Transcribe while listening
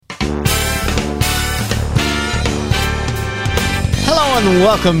everyone.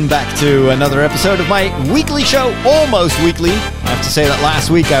 Welcome back to another episode of my weekly show, almost weekly. I have to say that last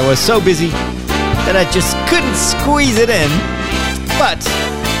week I was so busy that I just couldn't squeeze it in. But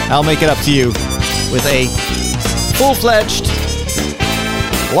I'll make it up to you with a full-fledged,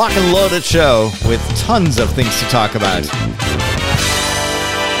 lock and loaded show with tons of things to talk about.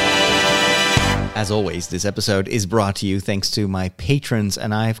 As always, this episode is brought to you thanks to my patrons,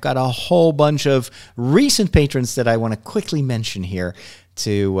 and I've got a whole bunch of recent patrons that I want to quickly mention here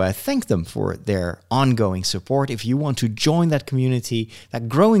to thank them for their ongoing support. If you want to join that community, that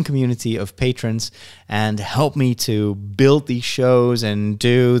growing community of patrons, and help me to build these shows and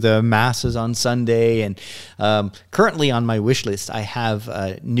do the masses on Sunday, and currently on my wish list, I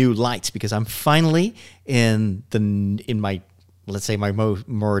have new lights because I'm finally in my, let's say, my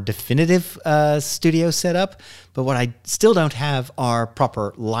more definitive studio setup. But what I still don't have are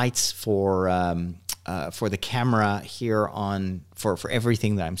proper lights for the camera here for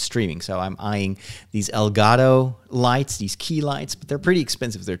everything that I'm streaming. So I'm eyeing these Elgato lights, these key lights, but they're pretty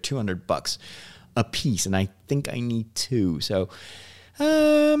expensive. They're $200 a piece, and I think I need two. So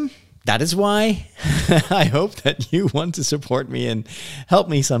that is why I hope that you want to support me and help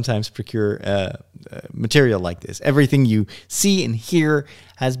me sometimes procure material like this. Everything you see and hear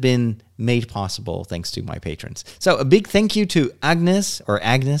has been made possible thanks to my patrons. So a big thank you to Agnes,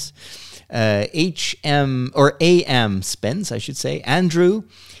 AM Spence, I should say, Andrew,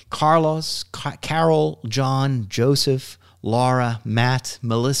 Carlos, Carol, John, Joseph, Laura, Matt,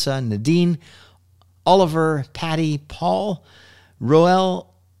 Melissa, Nadine, Oliver, Patty, Paul,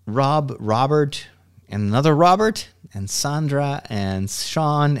 Roel, Rob, Robert, and another Robert, and Sandra, and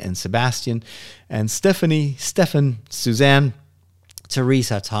Sean, and Sebastian, and Stephanie, Stefan, Suzanne,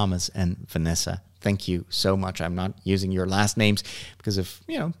 Teresa, Thomas, and Vanessa. Thank you so much. I'm not using your last names because of,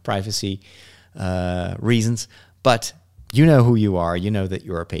 privacy reasons, but you know who you are. You know that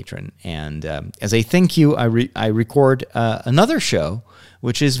you're a patron. And as a thank you, I record another show,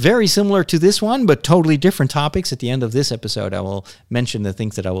 which is very similar to this one, but totally different topics. At the end of this episode, I will mention the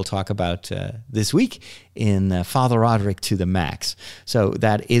things that I will talk about this week in Father Roderick to the Max. So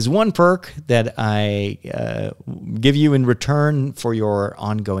that is one perk that I give you in return for your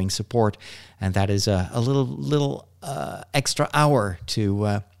ongoing support, and that is a little extra hour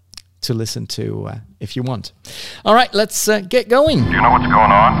to listen to if you want. All right, let's get going. Do you know what's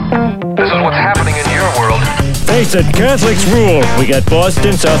going on? This is what's happening in your world. Face it, Catholics rule. We got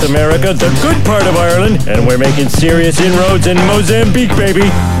Boston, South America, the good part of Ireland, and we're making serious inroads in Mozambique,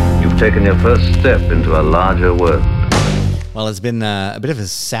 baby. You've taken your first step into a larger world. Well, it's been a bit of a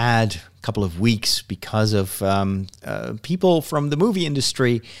sad couple of weeks because of people from the movie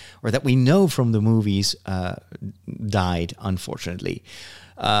industry, or that we know from the movies, died, unfortunately.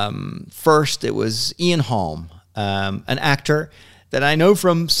 First, it was Ian Holm, an actor that I know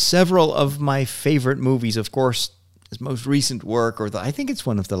from several of my favorite movies. Of course, his most recent work, I think it's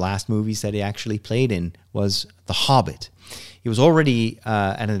one of the last movies that he actually played in, was The Hobbit. He was already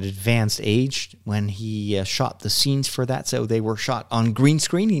at an advanced age when he shot the scenes for that, so they were shot on green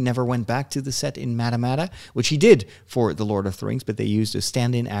screen. He never went back to the set in Matamata, which he did for The Lord of the Rings, but they used a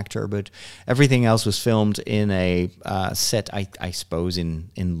stand-in actor, but everything else was filmed in a set, I suppose,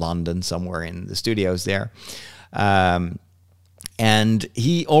 in London, somewhere in the studios there. And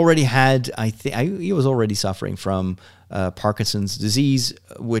he already had, he was already suffering from Parkinson's disease,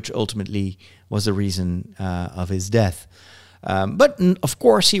 which ultimately was the reason of his death. But of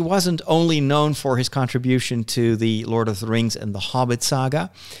course, he wasn't only known for his contribution to the Lord of the Rings and the Hobbit saga.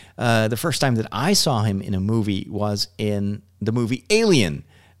 The first time that I saw him in a movie was in the movie Alien,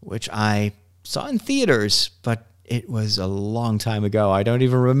 which I saw in theaters, but it was a long time ago. I don't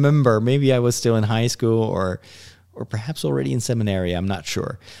even remember. Maybe I was still in high school or perhaps already in seminary. I'm not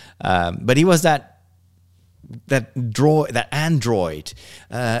sure. But he was that android,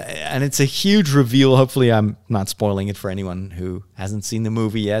 and it's a huge reveal. Hopefully I'm not spoiling it for anyone who hasn't seen the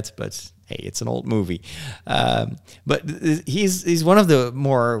movie yet, but hey, it's an old movie. But he's one of the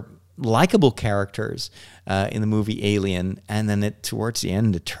more likable characters in the movie Alien, and then towards the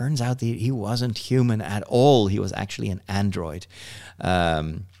end, it turns out that he wasn't human at all. He was actually an android.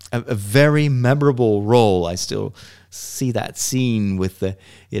 A very memorable role. I still see that scene with the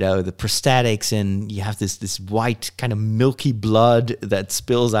prosthetics, and you have this white kind of milky blood that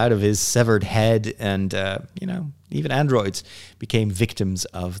spills out of his severed head, and even androids became victims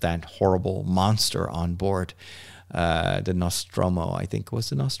of that horrible monster on board. The Nostromo, I think, was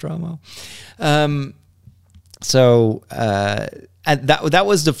the Nostromo. So that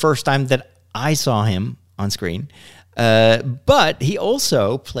was the first time that I saw him on screen. But he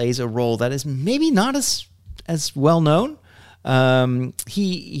also plays a role that is maybe not as well known.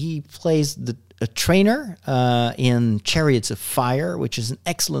 He plays a trainer in Chariots of Fire, which is an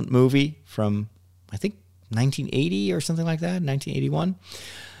excellent movie from, I think, 1980 or something like that, 1981.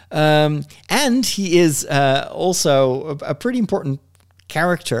 And he is also a pretty important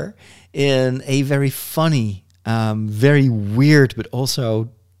character in a very funny, very weird, but also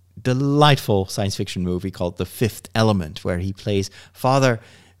delightful science fiction movie called The Fifth Element, where he plays Father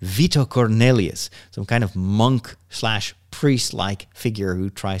Vito Cornelius, some kind of monk / priest-like figure who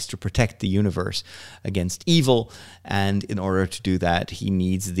tries to protect the universe against evil. And in order to do that, he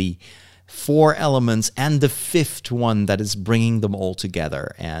needs the 4 elements and the 5th one that is bringing them all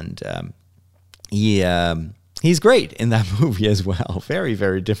together. And he's great in that movie as well. Very,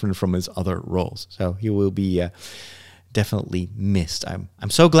 very different from his other roles. So he will be definitely missed. I'm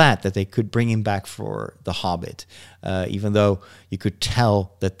so glad that they could bring him back for The Hobbit, even though you could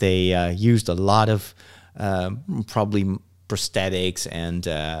tell that they used a lot of probably prosthetics and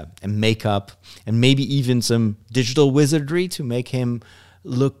makeup, and maybe even some digital wizardry to make him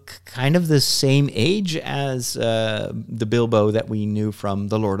look kind of the same age as the Bilbo that we knew from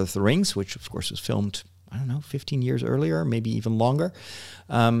The Lord of the Rings, which of course was filmed, I don't know, 15 years earlier, maybe even longer.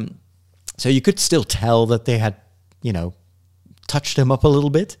 So you could still tell that they had, touched him up a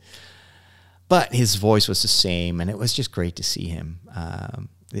little bit, but his voice was the same, and it was just great to see him.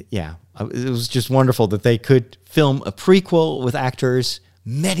 It was just wonderful that they could film a prequel with actors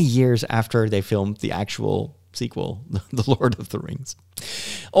many years after they filmed the actual sequel, The Lord of the Rings.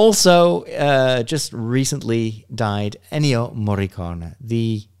 Also, just recently died Ennio Morricone,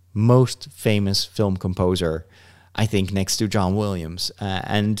 the most famous film composer, I think, next to John Williams.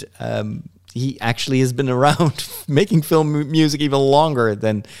 And he actually has been around making film music even longer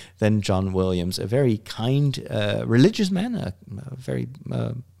than John Williams. A very kind, religious man, a very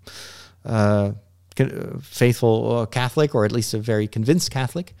faithful Catholic, or at least a very convinced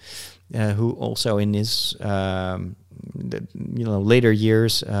Catholic, who also in his later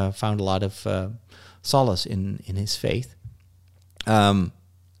years found a lot of solace in his faith.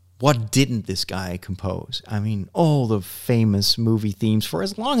 What didn't this guy compose? I mean, all the famous movie themes for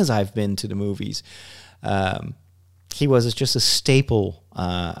as long as I've been to the movies. He was just a staple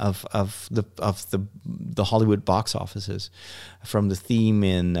of the Hollywood box offices, from the theme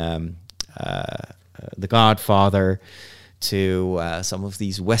in The Godfather to some of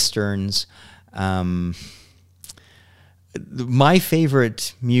these westerns. My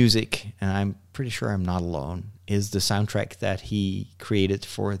favorite music, and I'm pretty sure I'm not alone, is the soundtrack that he created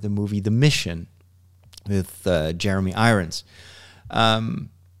for the movie The Mission with Jeremy Irons. That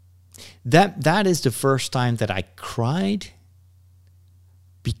is the first time that I cried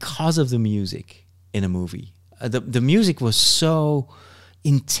because of the music in a movie. The music was so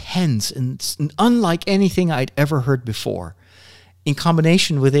intense and unlike anything I'd ever heard before, in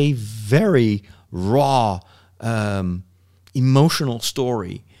combination with a very raw, emotional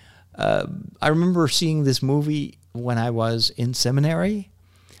story. I remember seeing this movie when I was in seminary,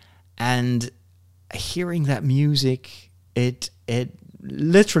 and hearing that music, it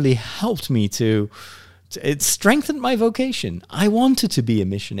literally helped me it strengthened my vocation. I wanted to be a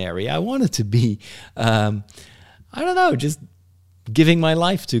missionary. I wanted to be, just giving my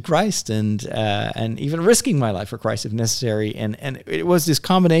life to Christ and even risking my life for Christ if necessary. And it was this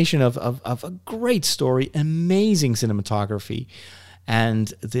combination of a great story, amazing cinematography,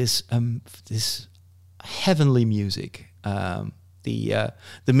 and this heavenly music. The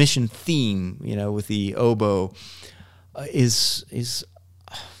mission theme, with the oboe, is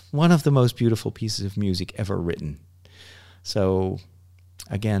one of the most beautiful pieces of music ever written. So,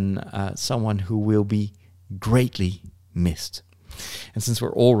 again, someone who will be greatly missed. And since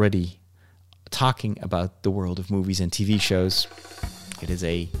we're already talking about the world of movies and TV shows, it is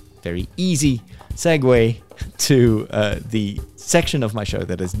a very easy segue to the section of my show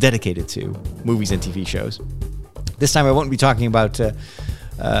that is dedicated to movies and TV shows. This time I won't be talking about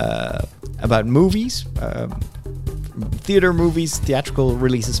movies, theater movies, theatrical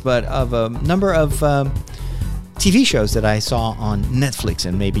releases, but of a number of TV shows that I saw on Netflix,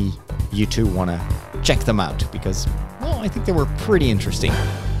 and maybe you too want to check them out because, well, I think they were pretty interesting.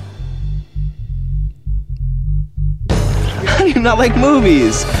 How do you not like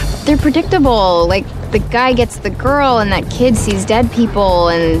movies? They're predictable. Like, the guy gets the girl, and that kid sees dead people,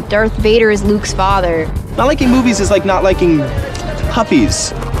 and Darth Vader is Luke's father. Not liking movies is like not liking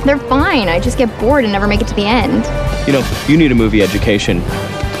puppies. They're fine. I just get bored and never make it to the end. You need a movie education.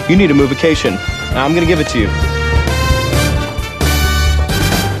 You need a movication. Now I'm going to give it to you.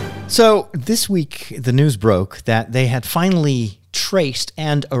 So this week, the news broke that they had finally traced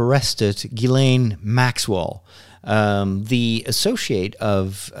and arrested Ghislaine Maxwell, the associate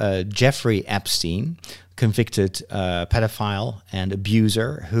of Jeffrey Epstein, convicted pedophile and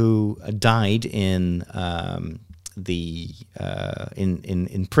abuser who died in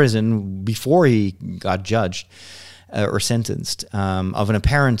in prison before he got judged or sentenced of an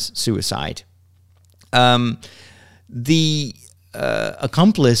apparent suicide. The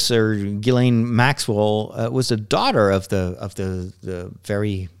accomplice, or Ghislaine Maxwell, was the daughter of the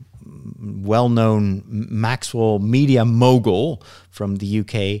very well-known Maxwell media mogul from the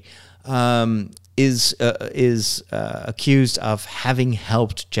UK. Is accused of having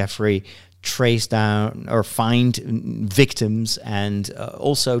helped Jeffrey trace down or find victims, and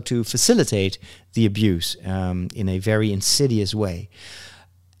also to facilitate the abuse in a very insidious way.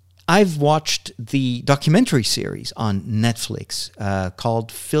 I've watched the documentary series on Netflix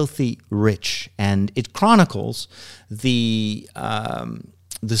called Filthy Rich, and it chronicles the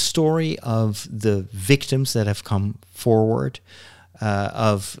story of the victims that have come forward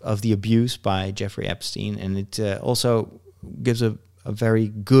of the abuse by Jeffrey Epstein, and it also gives a very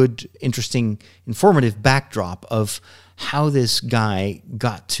good, interesting, informative backdrop of how this guy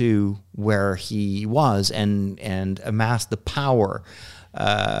got to where he was and amassed the power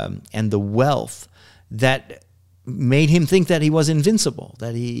and the wealth that made him think that he was invincible,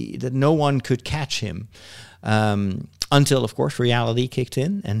 that no one could catch him, until, of course, reality kicked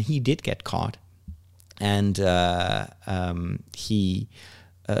in and he did get caught. And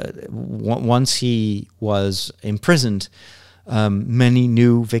once he was imprisoned, many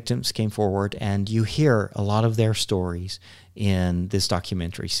new victims came forward, and you hear a lot of their stories in this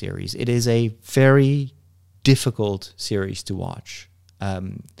documentary series. It is a very difficult series to watch.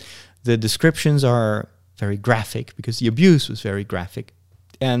 The descriptions are very graphic because the abuse was very graphic.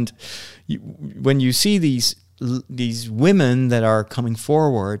 And when you see these women that are coming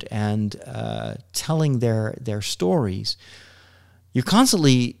forward and telling their stories, you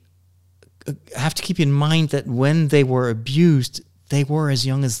constantly have to keep in mind that when they were abused, they were as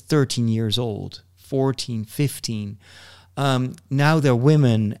young as 13 years old, 14, 15. Now they're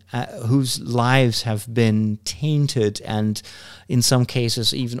women whose lives have been tainted and in some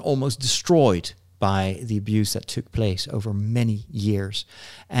cases even almost destroyed by the abuse that took place over many years.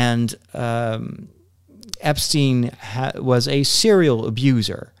 And Epstein was a serial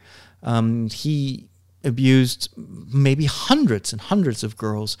abuser. He abused maybe hundreds and hundreds of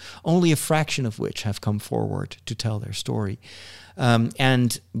girls, only a fraction of which have come forward to tell their story.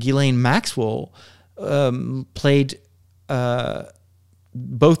 And Ghislaine Maxwell played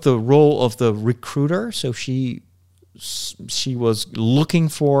both the role of the recruiter, so she was looking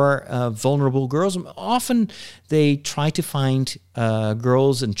for vulnerable girls. Often they try to find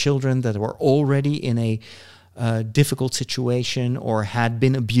girls and children that were already in a difficult situation or had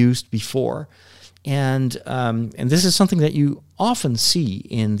been abused before. And this is something that you often see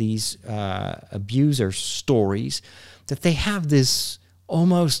in these abuser stories, that they have this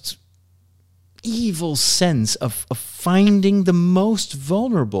almost evil sense of finding the most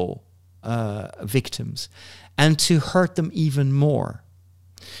vulnerable victims and to hurt them even more,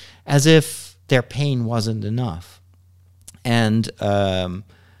 as if their pain wasn't enough. And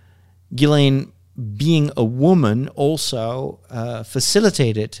Ghislaine, being a woman, also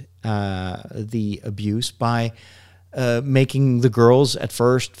facilitated the abuse by making the girls at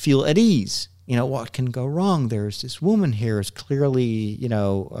first feel at ease. You know, what can go wrong? There's this woman here is clearly,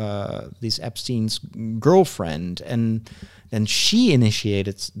 this Epstein's girlfriend, and she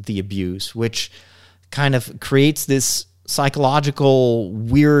initiated the abuse, which kind of creates this psychological,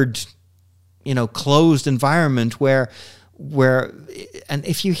 weird, closed environment where, and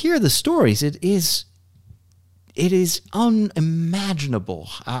if you hear the stories, it is unimaginable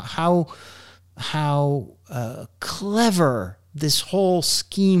how clever this whole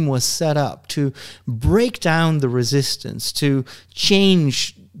scheme was set up to break down the resistance, to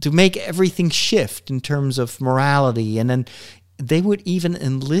change, to make everything shift in terms of morality. And then they would even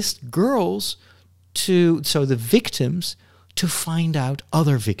enlist girls so the victims, to find out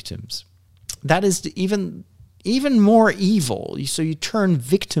other victims. That is even more evil. So you turn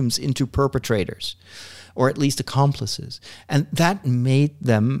victims into perpetrators, or at least accomplices. And that made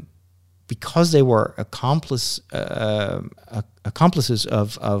them, because they were accomplices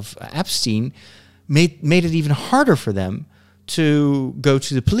of Epstein, made it even harder for them to go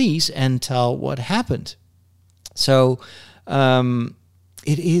to the police and tell what happened. So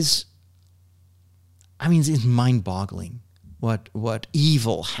it's mind-boggling what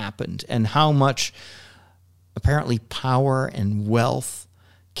evil happened, and how much apparently power and wealth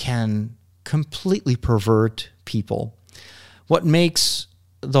can completely pervert people. what makes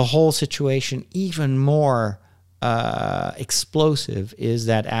the whole situation even more explosive is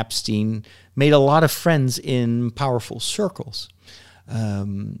that Epstein made a lot of friends in powerful circles.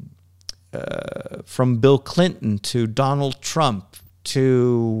 From Bill Clinton to Donald Trump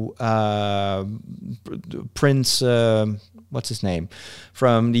to Prince, what's his name,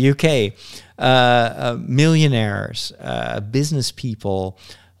 from the UK, millionaires, business people,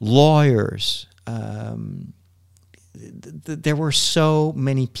 lawyers. There were so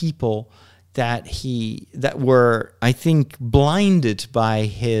many people that were, I think, blinded by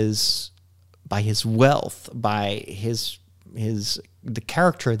his wealth, by the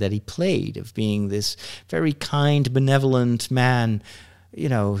character that he played of being this very kind, benevolent man.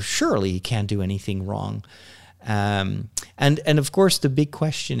 Surely he can't do anything wrong. And of course, the big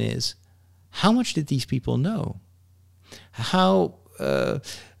question is, how much did these people know?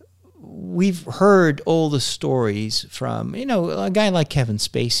 We've heard all the stories from, a guy like Kevin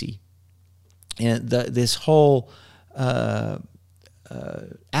Spacey. And this whole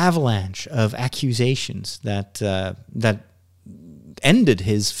avalanche of accusations that ended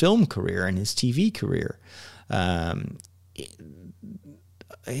his film career and his TV career.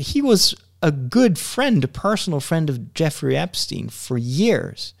 He was a good friend, a personal friend of Jeffrey Epstein for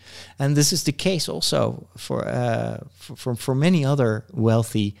years, and this is the case also for many other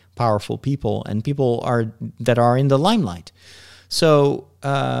wealthy, powerful people and people that are in the limelight. So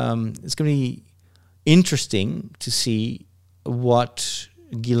it's going to be interesting to see what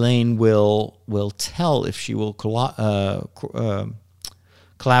Ghislaine will tell, if she will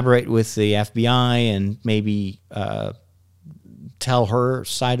collaborate with the FBI and maybe tell her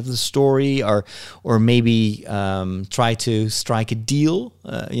side of the story, or maybe try to strike a deal,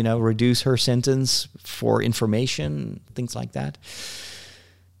 reduce her sentence for information, things like that.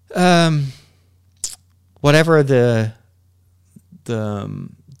 Whatever the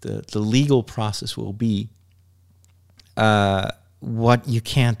legal process will be, what you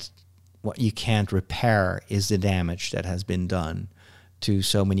can't repair is the damage that has been done to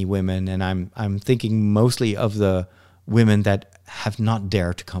so many women, and I'm thinking mostly of the women that have not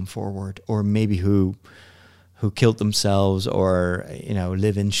dared to come forward, or maybe who killed themselves, or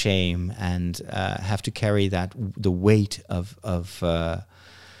live in shame and have to carry the weight of the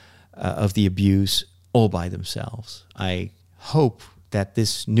abuse all by themselves. I hope that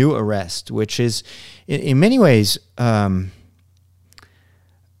this new arrest, which is in many ways for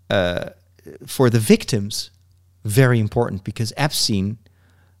the victims very important, because Epstein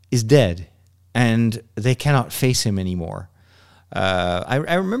is dead and they cannot face him anymore.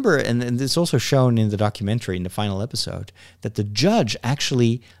 I remember, and it's also shown in the documentary in the final episode, that the judge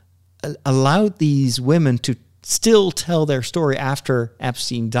actually allowed these women to still tell their story after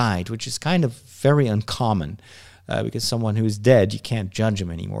Epstein died, which is kind of very uncommon, because someone who is dead, you can't judge him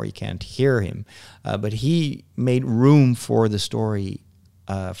anymore, you can't hear him. But he made room for the story,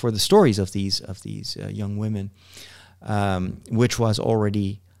 for the stories of these young women, which was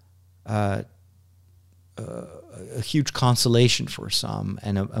already a huge consolation for some,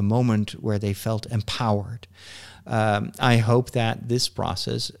 and a moment where they felt empowered. I hope that this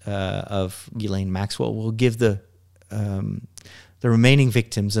process of Ghislaine Maxwell will give the remaining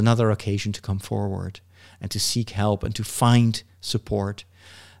victims another occasion to come forward and to seek help and to find support,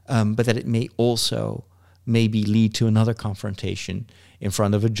 but that it may also maybe lead to another confrontation in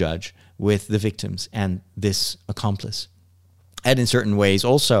front of a judge with the victims and this accomplice. And in certain ways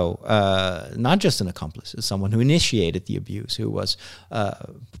also, not just an accomplice, someone who initiated the abuse, who was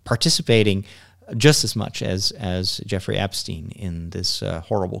participating just as much as Jeffrey Epstein in this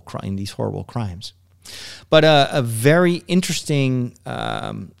horrible crime, these horrible crimes. But a very interesting,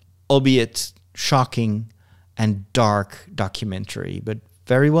 albeit shocking and dark documentary, but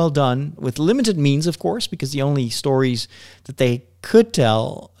very well done, with limited means, of course, because the only stories that they could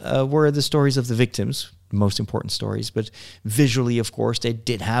tell were the stories of the victims, most important stories. But visually, of course, they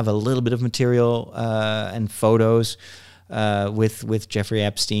did have a little bit of material and photos with Jeffrey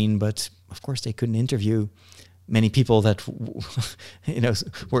Epstein, but of course they couldn't interview many people that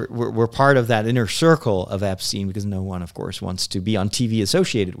were part of that inner circle of Epstein, because no one, of course, wants to be on TV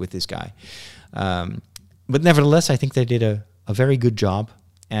associated with this guy. But nevertheless, I think they did a very good job,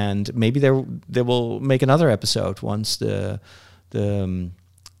 and maybe they will make another episode once the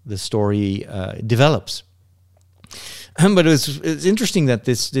story develops. But it's interesting that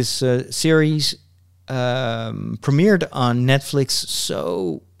this series premiered on Netflix,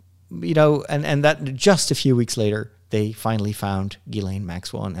 so and that just a few weeks later they finally found Ghislaine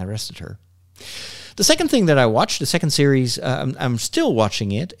Maxwell and arrested her. The second thing that I watched, the second series, I'm still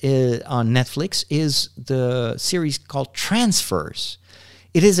watching it on Netflix, is the series called Transfers.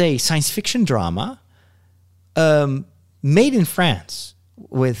 It is a science fiction drama made in France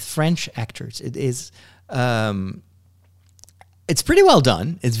with French actors. It is, it's pretty well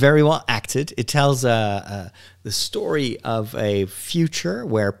done. It's very well acted. It tells the story of a future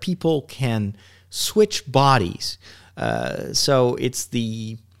where people can switch bodies. So it's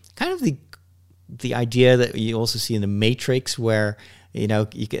the kind of the idea that you also see in the Matrix, where you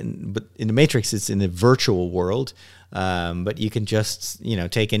can, but in the Matrix it's in a virtual world, but you can just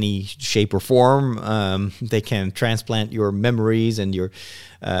take any shape or form. They can transplant your memories and your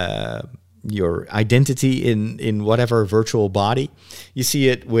identity in whatever virtual body. You see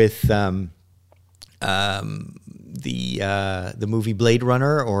it with the movie Blade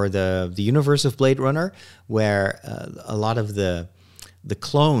Runner, or the universe of Blade Runner, where a lot of the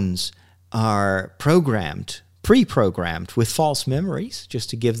clones are pre-programmed with false memories, just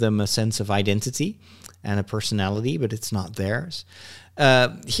to give them a sense of identity and a personality, but it's not theirs.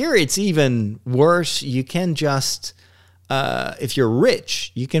 Here it's even worse. You can just, if you're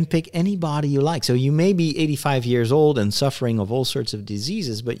rich, you can pick any body you like. So you may be 85 years old and suffering of all sorts of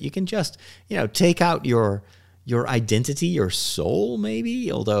diseases, but you can just, take out your identity, your soul,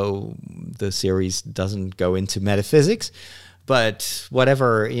 maybe, although the series doesn't go into metaphysics. But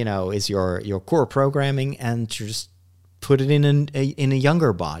whatever, is your core programming, and just put it in a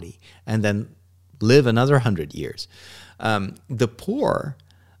younger body and then live another 100 years. The poor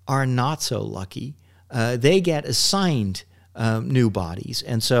are not so lucky. They get assigned new bodies.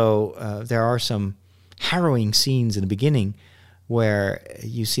 And so there are some harrowing scenes in the beginning where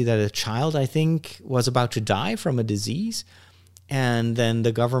you see that a child, I think, was about to die from a disease. And then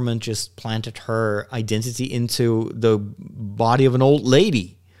the government just planted her identity into the body of an old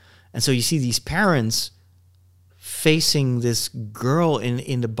lady. And so you see these parents facing this girl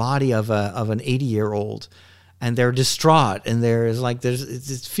in the body of an 80-year-old, and they're distraught, and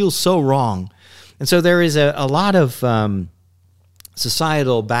it feels so wrong. And so there is a lot of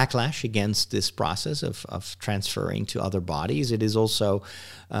societal backlash against this process of transferring to other bodies. It is also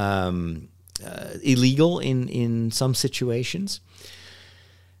illegal in some situations,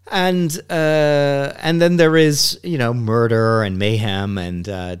 and then there is murder and mayhem, and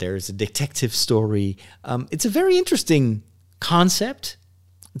there's a detective story. It's a very interesting concept.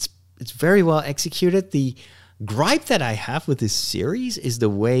 It's very well executed. The gripe that I have with this series is the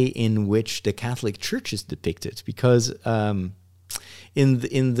way in which the Catholic Church is depicted, because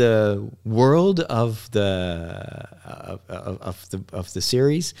in the world of the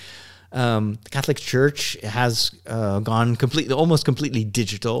series, the Catholic Church has gone almost completely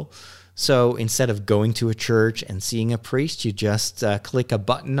digital. So instead of going to a church and seeing a priest, you just click a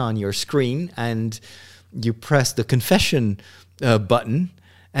button on your screen and you press the confession button,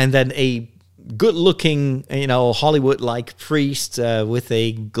 and then a good-looking, Hollywood-like priest with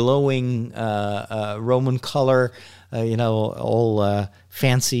a glowing Roman color, all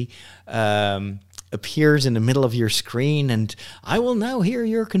fancy, appears in the middle of your screen, and I will now hear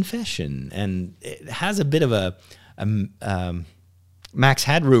your confession. And it has a bit of a Max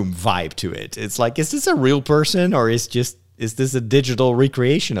Headroom vibe to it. It's like, is this a real person, or is this a digital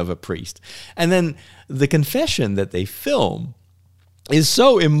recreation of a priest? And then the confession that they film is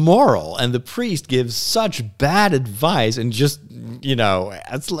so immoral, and the priest gives such bad advice, and just,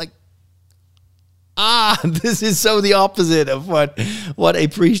 it's like, this is so the opposite of what a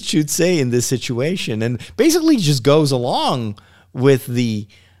priest should say in this situation, and basically just goes along with the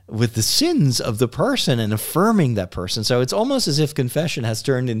sins of the person and affirming that person. So it's almost as if confession has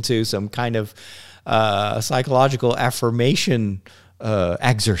turned into some kind of psychological affirmation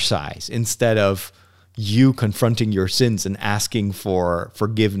exercise, instead of you confronting your sins and asking for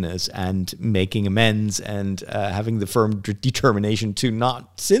forgiveness and making amends and having the firm determination to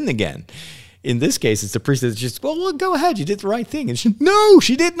not sin again. In this case, it's the priest that's just, well, go ahead, you did the right thing. And no,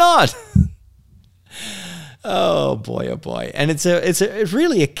 she did not. Oh boy. And it's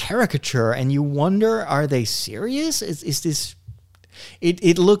really a caricature, and you wonder, are they serious? Is this,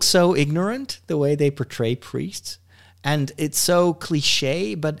 it looks so ignorant, the way they portray priests. And it's so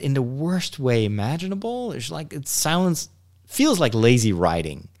cliche, but in the worst way imaginable. It's like, feels like lazy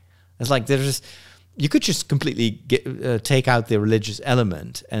writing. It's like you could just completely take out the religious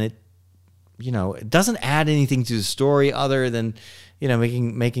element, and it doesn't add anything to the story other than,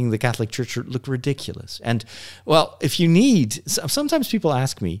 making the Catholic Church look ridiculous. And, well, if you need, sometimes people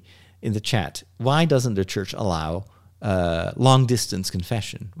ask me in the chat, why doesn't the church allow long-distance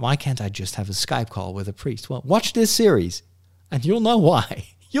confession? Why can't I just have a Skype call with a priest? Well, watch this series, and you'll know why.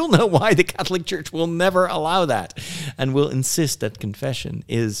 You'll know why the Catholic Church will never allow that and will insist that confession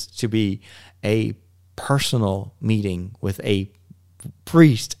is to be a personal meeting with a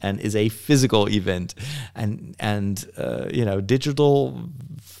priest and is a physical event, and digital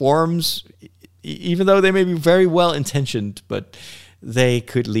forms, even though they may be very well intentioned, but they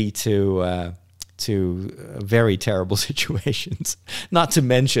could lead to very terrible situations. Not to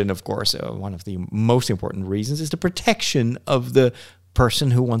mention, of course, one of the most important reasons is the protection of the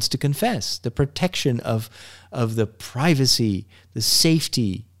person who wants to confess, the protection of the privacy, the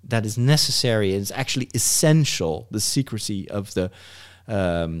safety that is necessary. It's actually essential. The secrecy of the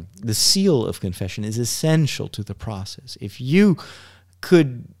seal of confession is essential to the process. If you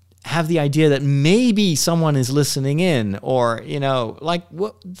could have the idea that maybe someone is listening in, or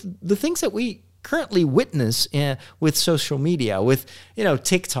the things that we currently witness with social media, with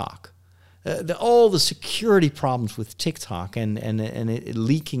TikTok, all the security problems with TikTok and it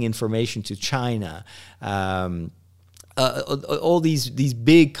leaking information to China. All these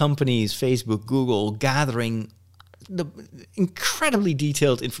big companies, Facebook, Google, gathering the incredibly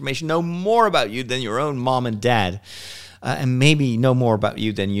detailed information, know more about you than your own mom and dad, and maybe know more about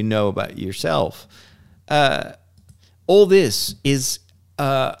you than you know about yourself. All this is,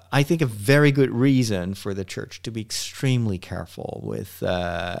 I think, a very good reason for the church to be extremely careful with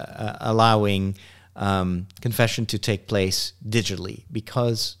allowing confession to take place digitally,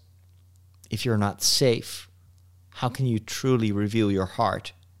 because if you're not safe, how can you truly reveal your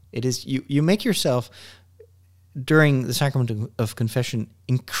heart? It is you make yourself, during the sacrament of confession,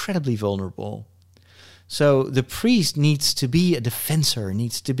 incredibly vulnerable. So the priest needs to be a defensor,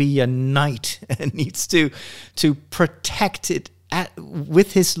 needs to be a knight, and needs to protect it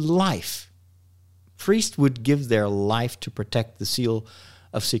with his life. Priests would give their life to protect the seal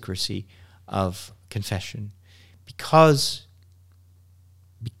of secrecy of confession, because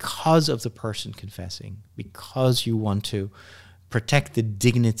of the person confessing, because you want to protect the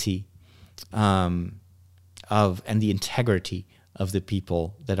dignity and the integrity of the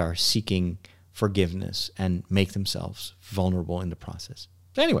people that are seeking forgiveness and make themselves vulnerable in the process.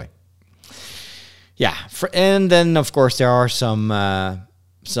 Anyway, yeah, and then of course there are some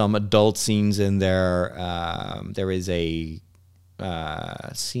adult scenes in there. There is a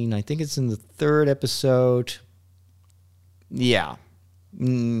scene, I think it's in the 3rd episode. Yeah.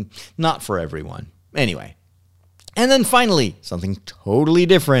 Not for everyone. Anyway. And then finally, something totally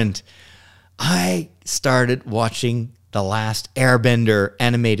different. I started watching the Last Airbender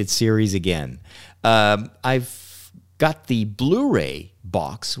animated series again. I've got the Blu-ray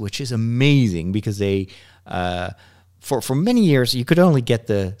box, which is amazing because they, for many years, you could only get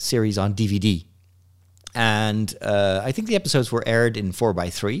the series on DVD. And I think the episodes were aired in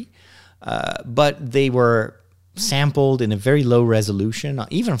 4:3, but they were sampled in a very low resolution.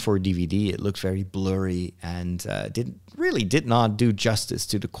 Even for DVD, it looked very blurry and did not do justice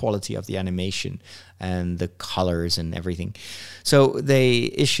to the quality of the animation and the colors and everything. So they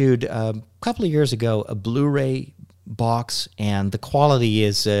issued a couple of years ago a Blu-ray box, and the quality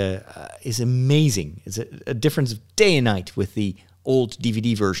is amazing. It's a difference of day and night with the old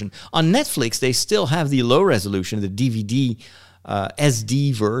DVD version. On Netflix, they still have the low resolution, the DVD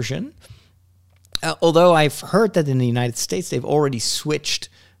SD version. Although I've heard that in the United States, they've already switched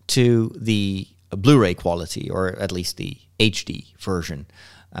to the Blu-ray quality, or at least the HD version.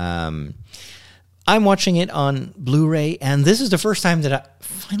 I'm watching it on Blu-ray, and this is the first time that I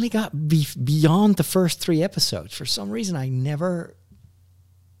finally got beyond the first 3 episodes. For some reason, I never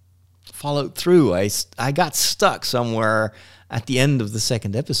followed through. I got stuck somewhere at the end of the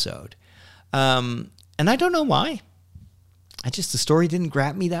 2nd episode. And I don't know why. The story didn't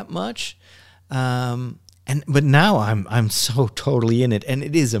grab me that much. But now I'm so totally in it, and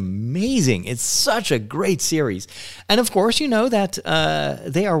it is amazing. It's such a great series. And of course, you know that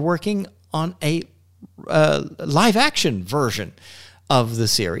they are working on a live action version of the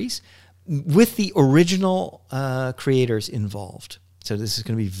series with the original creators involved. So this is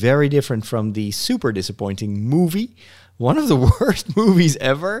going to be very different from the super disappointing movie. One of the worst movies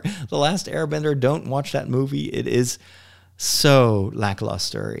ever, The Last Airbender. Don't watch that movie. It is so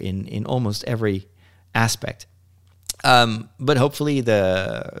lackluster in almost every aspect. But hopefully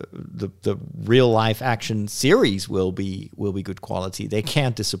the real life action series will be good quality. They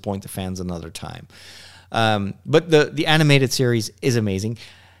can't disappoint the fans another time. But the animated series is amazing.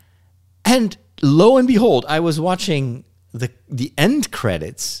 And lo and behold, I was watching the end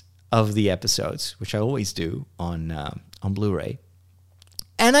credits of the episodes, which I always do on Blu-ray,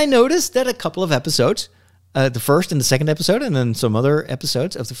 and I noticed that a couple of episodes, the first and the second episode, and then some other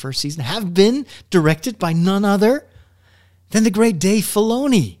episodes of the first season, have been directed by none other than the great Dave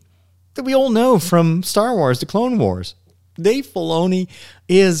Filoni that we all know from Star Wars, The Clone Wars. Dave Filoni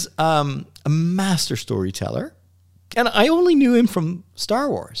is a master storyteller, and I only knew him from Star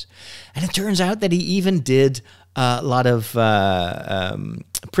Wars. And it turns out that he even did a lot of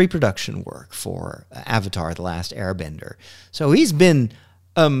pre-production work for Avatar: The Last Airbender. So he's been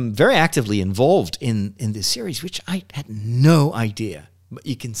very actively involved in this series, which I had no idea. But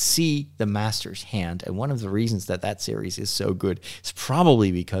you can see the master's hand, and one of the reasons that series is so good is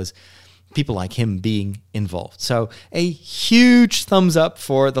probably because people like him being involved. So a huge thumbs up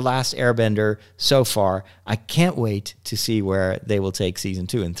for The Last Airbender so far. I can't wait to see where they will take season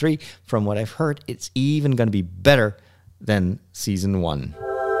 2 and 3. From what I've heard, it's even going to be better than season 1.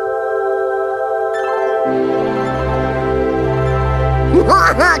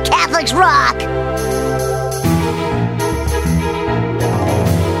 Catholics rock!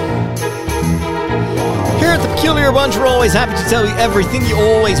 Here at the Peculiar Bunch, we're always happy to tell you everything you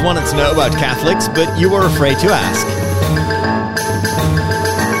always wanted to know about Catholics, but you were afraid to ask.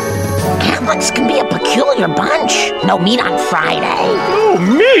 Catholics can be a peculiar bunch. No meat on Friday. Oh,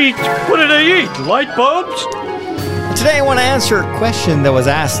 meat? What do they eat? Light bulbs? Today I want to answer a question that was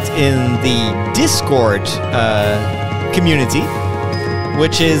asked in the Discord community,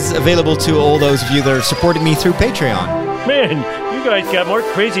 which is available to all those of you that are supporting me through Patreon. Man, you guys got more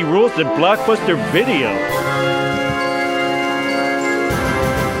crazy rules than Blockbuster Video.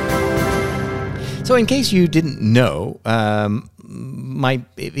 So in case you didn't know,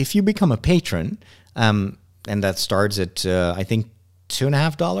 if you become a patron, and that starts at, I think,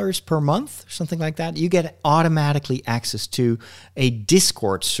 $2.50 per month, or something like that, you get automatically access to a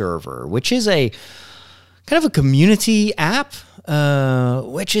Discord server, which is a kind of a community app,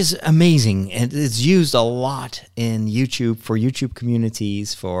 which is amazing. And it's used a lot in YouTube, for YouTube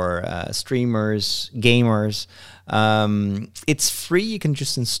communities, for streamers, gamers. It's free. You can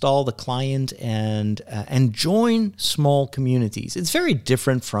just install the client and join small communities. It's very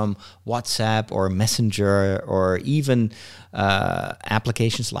different from WhatsApp or Messenger or even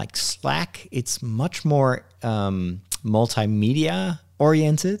applications like Slack. It's much more multimedia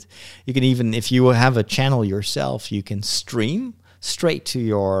oriented. You can even, if you have a channel yourself, you can stream straight to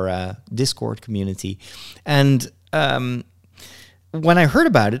your Discord community. And when I heard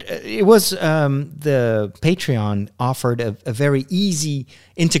about it, it was the Patreon offered a very easy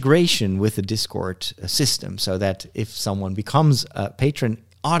integration with the Discord system, so that if someone becomes a patron,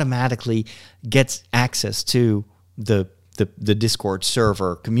 automatically gets access to the Discord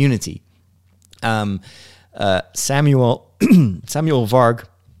server community. Samuel Varg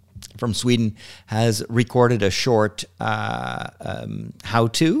from Sweden has recorded a short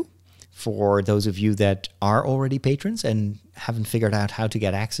how-to for those of you that are already patrons and haven't figured out how to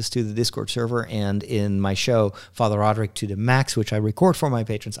get access to the Discord server. And in my show, Father Roderick to the Max, which I record for my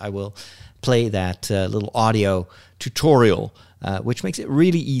patrons, I will play that little audio tutorial, which makes it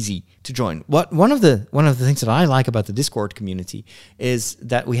really easy to join. One of the things that I like about the Discord community is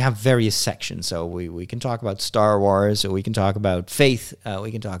that we have various sections. So we can talk about Star Wars, or we can talk about faith, we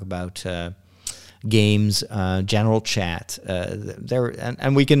can talk about games, general chat,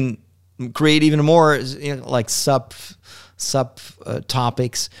 and we can create even more, like sub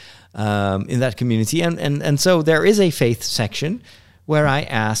topics in that community, and so there is a faith section where I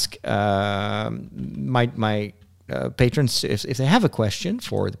ask my patrons if they have a question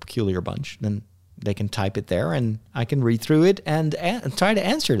for the Peculiar Bunch, then they can type it there, and I can read through it and try to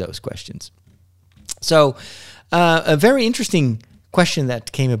answer those questions. So a very interesting question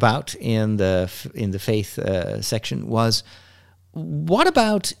that came about in the faith section was, what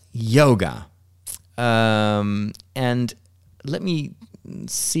about yoga? And let me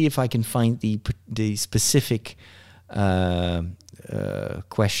see if I can find the specific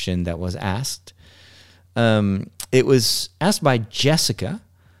question that was asked. It was asked by Jessica,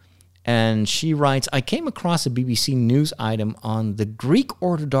 and she writes, I came across a BBC News item on the Greek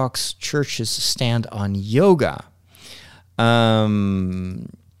Orthodox Church's stand on yoga. According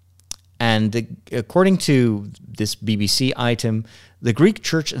to this BBC item, the Greek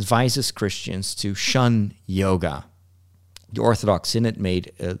Church advises Christians to shun yoga. The Orthodox Synod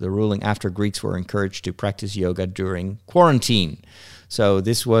made the ruling after Greeks were encouraged to practice yoga during quarantine. So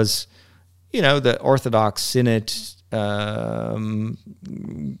this was, the Orthodox Synod kind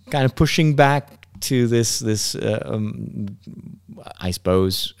of pushing back to this I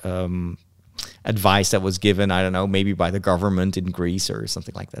suppose, advice that was given, I don't know, maybe by the government in Greece or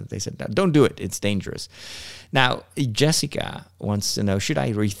something like that. They said, no, don't do it, it's dangerous. Now, Jessica wants to know, should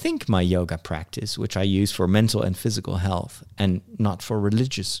I rethink my yoga practice, which I use for mental and physical health and not for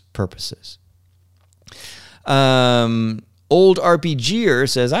religious purposes? Old RPGer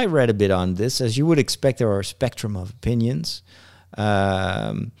says, I read a bit on this. As you would expect, there are a spectrum of opinions.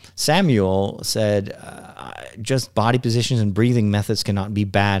 Samuel said, just body positions and breathing methods cannot be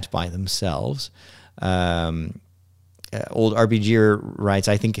bad by themselves. Old RPGer writes,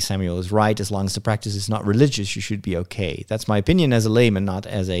 I think Samuel is right. As long as the practice is not religious, you should be okay. That's my opinion as a layman, not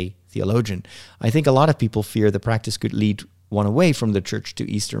as a theologian. I think a lot of people fear the practice could lead one away from the church to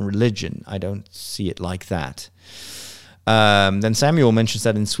Eastern religion. I don't see it like that. Then Samuel mentions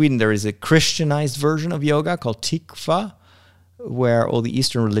that in Sweden there is a Christianized version of yoga called tikva, where all the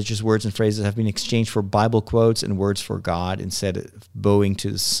Eastern religious words and phrases have been exchanged for Bible quotes and words for God. Instead of bowing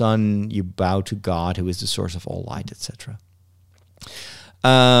to the sun, you bow to God, who is the source of all light, etc.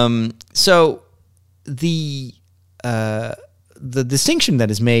 So the distinction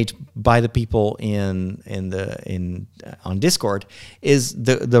that is made by the people on Discord is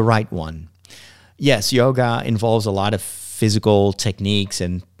the right one. Yes, yoga involves a lot of physical techniques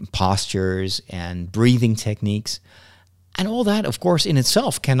and postures and breathing techniques. And all that, of course, in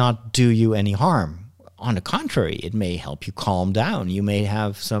itself cannot do you any harm. On the contrary, it may help you calm down. You may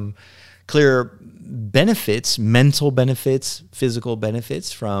have some clear benefits, mental benefits, physical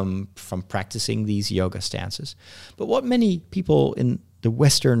benefits from practicing these yoga stances. But what many people in the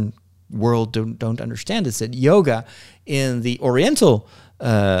Western world don't understand is that yoga in the Oriental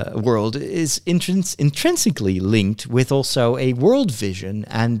world is intrinsically linked with also a world vision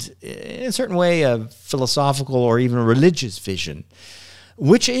and, in a certain way, a philosophical or even a religious vision,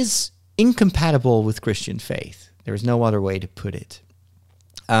 which is incompatible with Christian faith. There is no other way to put it.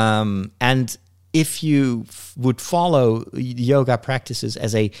 And if you would follow yoga practices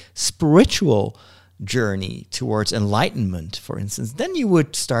as a spiritual journey towards enlightenment, for instance, then you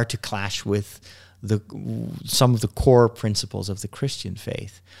would start to clash with some of the core principles of the Christian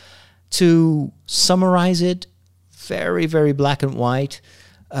faith. To summarize it, very, very black and white,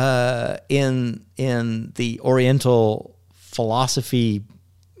 in the Oriental philosophy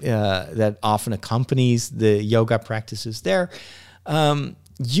that often accompanies the yoga practices there,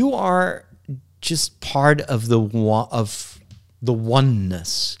 you are just part of the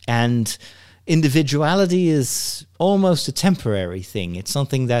oneness, and individuality is almost a temporary thing. It's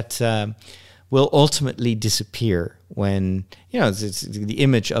something that will ultimately disappear when, it's the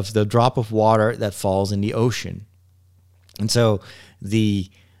image of the drop of water that falls in the ocean. And so the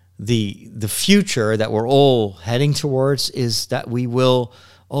future that we're all heading towards is that we will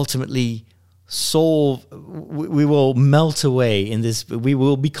ultimately we will melt away in this, we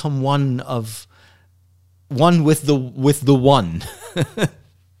will become one with the one.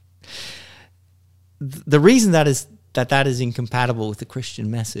 The reason that is incompatible with the Christian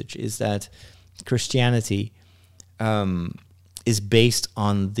message is that Christianity is based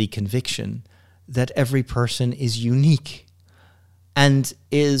on the conviction that every person is unique and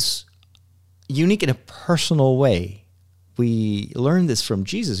is unique in a personal way. We learn this from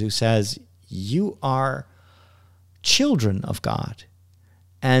Jesus, who says, you are children of God,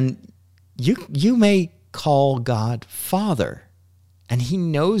 and you may call God Father, and he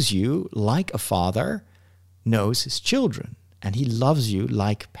knows you like a father knows his children. And he loves you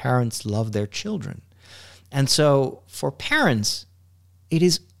like parents love their children. And so for parents, it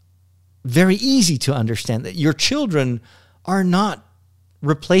is very easy to understand that your children are not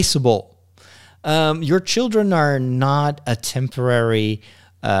replaceable. Your children are not a temporary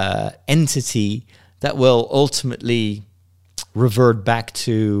entity that will ultimately revert back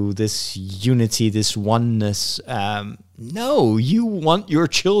to this unity, this oneness. No, you want your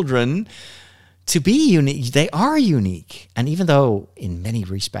children to be unique. They are unique. And even though in many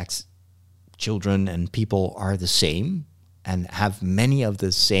respects children and people are the same and have many of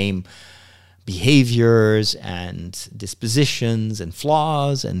the same behaviors and dispositions and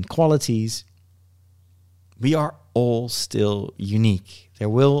flaws and qualities, we are all still unique. There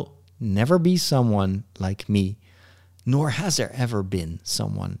will never be someone like me, nor has there ever been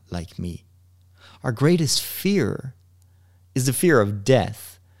someone like me. Our greatest fear is the fear of death,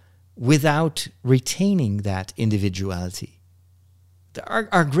 without retaining that individuality.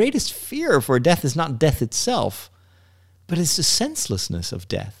 Our greatest fear for death is not death itself, but it's the senselessness of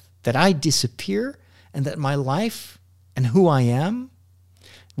death, that I disappear and that my life and who I am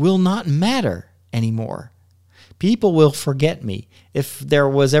will not matter anymore. People will forget me. If there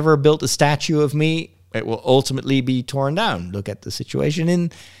was ever built a statue of me, it will ultimately be torn down. Look at the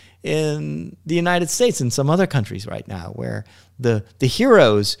situation in the United States and some other countries right now, where the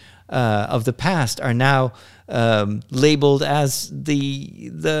heroes of the past are now labeled as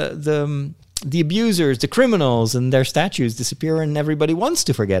the abusers, the criminals, and their statues disappear, and everybody wants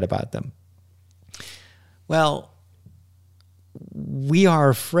to forget about them. Well, we are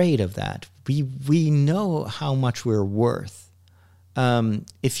afraid of that. We know how much we're worth.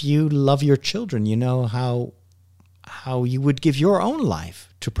 If you love your children, you know how you would give your own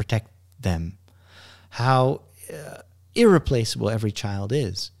life to protect them. How irreplaceable every child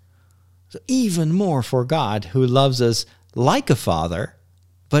is. So even more for God, who loves us like a father,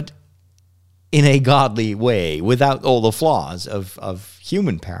 but in a godly way, without all the flaws of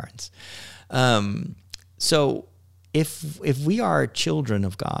human parents. So if we are children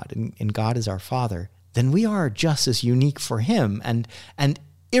of God, and God is our Father, then we are just as unique for Him and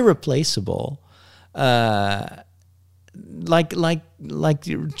irreplaceable, like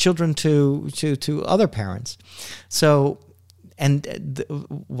children to other parents. So, and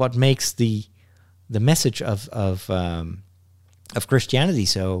what makes the message of Christianity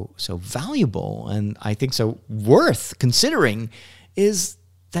so valuable, and I think so worth considering, is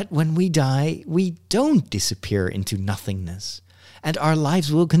that when we die, we don't disappear into nothingness, and our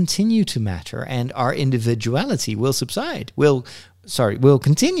lives will continue to matter, and our individuality will subside. Will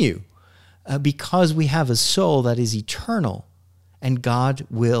continue, because we have a soul that is eternal, and God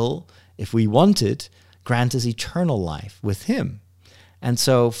will, if we want it, grant us eternal life with Him. And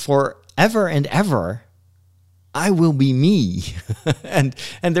so forever and ever, I will be me. and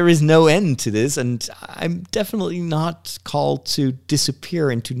there is no end to this, and I'm definitely not called to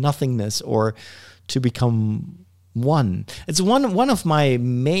disappear into nothingness or to become one. It's one of my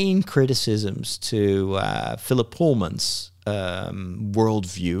main criticisms to Philip Pullman's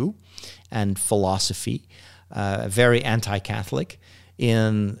worldview and philosophy, very anti-Catholic,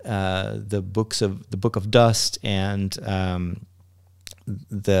 in the Book of Dust and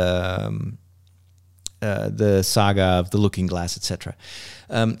the saga of the Looking Glass, etc.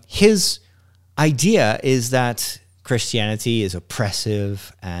 His idea is that Christianity is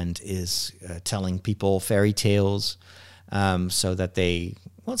oppressive and is telling people fairy tales, so that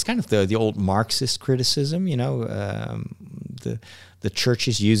it's kind of the old Marxist criticism, the church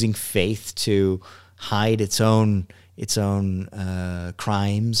is using faith to hide its own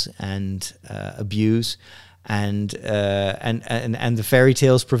crimes and abuse. And the fairy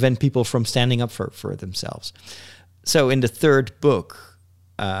tales prevent people from standing up for themselves. So in the third book,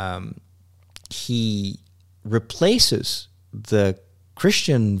 he replaces the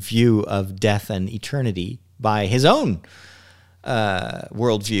Christian view of death and eternity by his own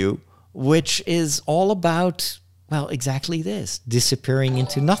worldview, which is all about, well, exactly this, disappearing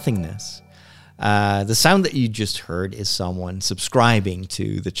into nothingness. The sound that you just heard is someone subscribing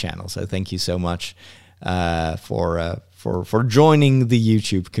to the channel, so thank you so much for joining the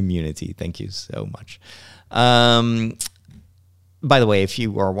YouTube community. Thank you so much. By the way, if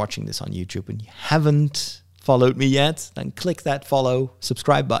you are watching this on YouTube and you haven't followed me yet, then click that follow,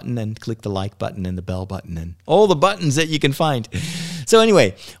 subscribe button, and click the like button and the bell button and all the buttons that you can find. So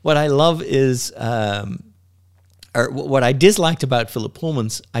anyway, what I love is, or what I disliked about Philip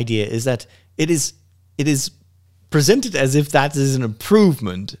Pullman's idea is that it is presented as if that is an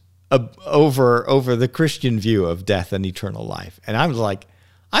improvement over the Christian view of death and eternal life. And I was like,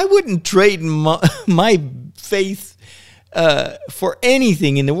 I wouldn't trade my faith for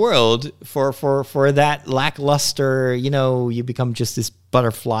anything in the world for that lackluster, you become just this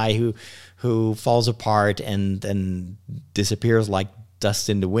butterfly who falls apart and then disappears like dust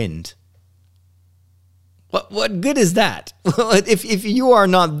in the wind. What good is that? if you are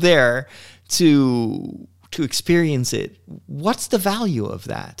not there to experience it, what's the value of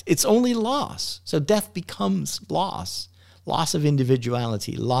that? It's only loss. So death becomes loss of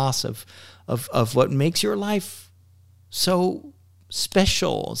individuality, loss of what makes your life so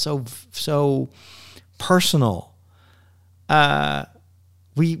special, so personal.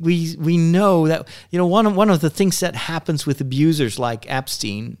 We know that one of the things that happens with abusers like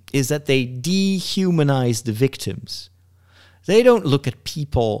Epstein is that they dehumanize the victims. They don't look at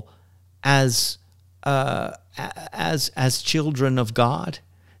people as children of God.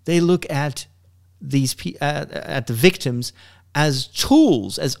 They look at at the victims as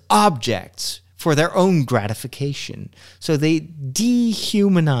tools, as objects for their own gratification. So they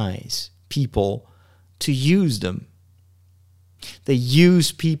dehumanize people to use them. They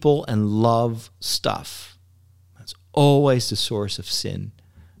use people and love stuff. That's always the source of sin.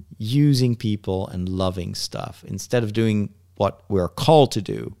 Using people and loving stuff instead of doing what we're called to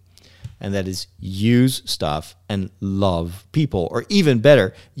do. And that is use stuff and love people. Or even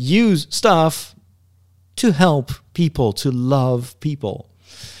better, use stuff to help people, to love people.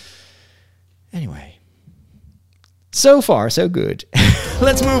 Anyway, so far, so good.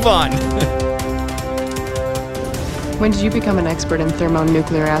 Let's move on. When did you become an expert in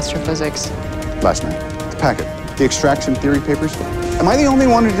thermonuclear astrophysics? Last night. The packet. the extraction theory papers? Am I the only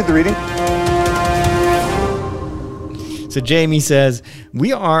one who did the reading? So Jamie says,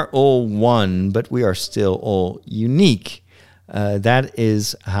 we are all one, but we are still all unique. That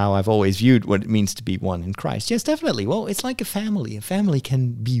is how I've always viewed what it means to be one in Christ. Yes, definitely. Well, it's like a family. A family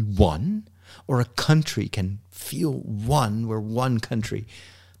can be one, or a country can feel one. We're one country.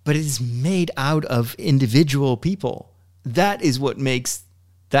 But it is made out of individual people. That is what makes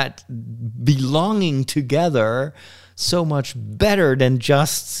that belonging together so much better than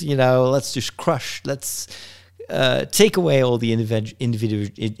just, let's just crush, let's take away all the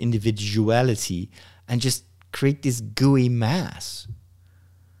individuality and just create this gooey mass.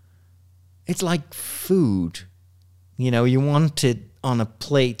 It's like food. You want it on a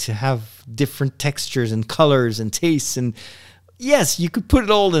plate to have different textures and colors and tastes. And yes, you could put it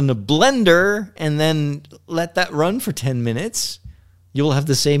all in a blender and then let that run for 10 minutes. You'll have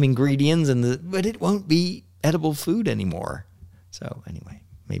the same ingredients, but it won't be edible food anymore. So anyway,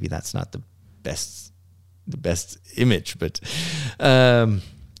 maybe that's not the best image, but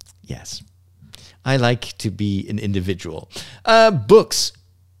yes, I like to be an individual. Books.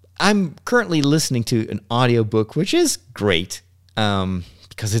 I'm currently listening to an audiobook, which is great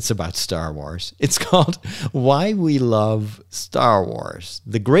because it's about Star Wars. It's called Why We Love Star Wars: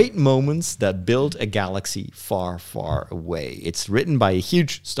 The Great Moments That Built a Galaxy Far, Far Away. It's written by a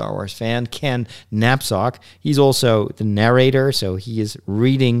huge Star Wars fan, Ken Napzok. He's also the narrator, so he is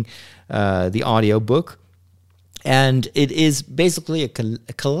reading the audiobook. And it is basically a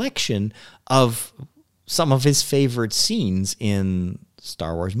collection of some of his favorite scenes in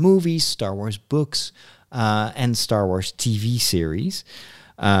Star Wars movies, Star Wars books, and Star Wars TV series.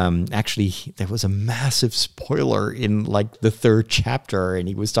 Actually, there was a massive spoiler in like the 3rd chapter, and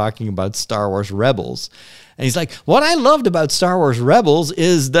he was talking about Star Wars Rebels. And he's like, what I loved about Star Wars Rebels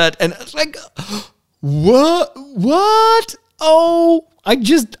is that, and it's like, what? Oh, I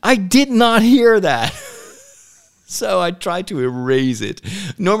did not hear that. So I tried to erase it.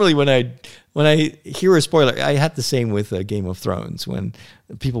 Normally when I hear a spoiler, I had the same with Game of Thrones when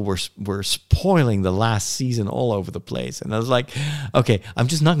people were spoiling the last season all over the place. And I was like, okay, I'm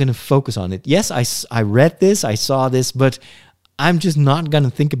just not going to focus on it. Yes, I read this, I saw this, but I'm just not going to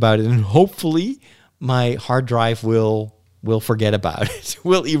think about it. And hopefully my hard drive will forget about it.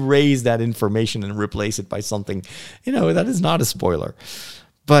 Will erase that information and replace it by something, that is not a spoiler.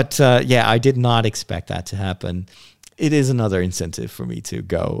 But yeah, I did not expect that to happen. It is another incentive for me to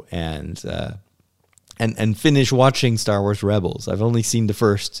go and finish watching Star Wars Rebels. I've only seen the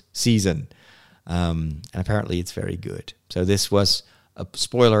first season, and apparently it's very good. So this was a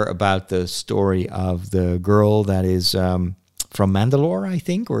spoiler about the story of the girl that is from Mandalore, I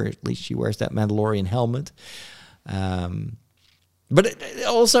think, or at least she wears that Mandalorian helmet. But it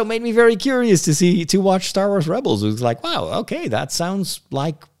also made me very curious to watch Star Wars Rebels. It was like, wow, okay, that sounds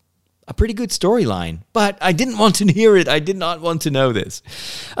like a pretty good storyline. But I didn't want to hear it. I did not want to know this.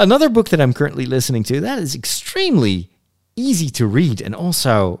 Another book that I'm currently listening to that is extremely easy to read and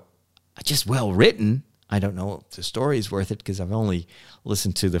also just well written. I don't know if the story is worth it because I've only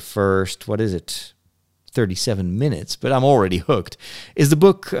listened to the first, 37 minutes, but I'm already hooked, is the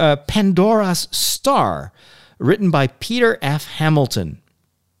book Pandora's Star, written by Peter F. Hamilton.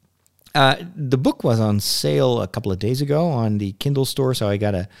 The book was on sale a couple of days ago on the Kindle store, so I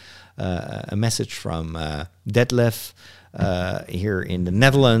got a message from Detlef here in the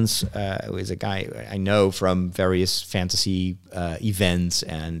Netherlands, who is a guy I know from various fantasy events,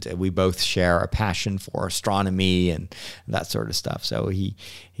 and we both share a passion for astronomy and that sort of stuff. So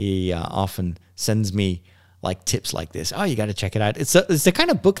he often sends me like tips like this. Oh, you got to check it out. It's the kind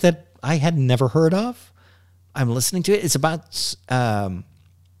of book that I had never heard of. I'm listening to it. It's about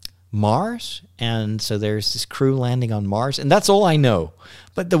Mars, and so there's this crew landing on Mars, and that's all I know.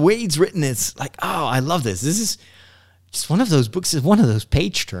 But the way it's written, it's like, oh, I love this. This is just one of those books. It's one of those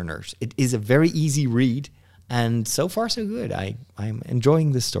page turners. It is a very easy read, and so far so good. I'm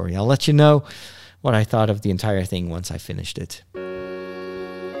enjoying this story. I'll let you know what I thought of the entire thing once I finished it.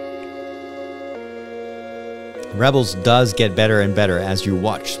 Rebels does get better and better as you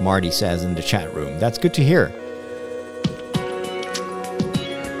watch, Marty says in the chat room. That's good to hear.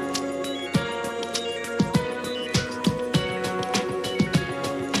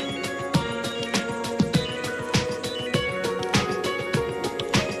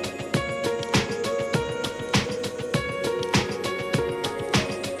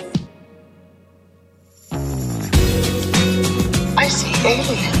 I see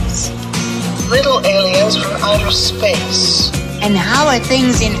aliens. Little aliens from outer space. And how are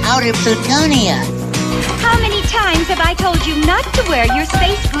things in outer Plutonia? How many times have I told you not to wear your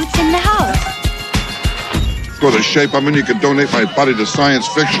space boots in the house? go to shape I'm in, you can donate my body to science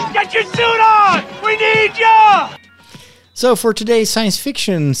fiction. Get your suit on! We need ya! So for today's science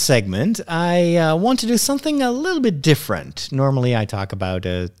fiction segment, I want to do something a little bit different. Normally I talk about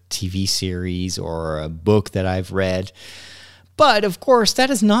a TV series or a book that I've read. But of course,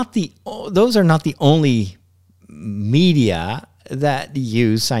 those are not the only media that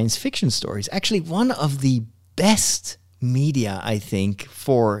use science fiction stories. Actually, one of the best media, I think,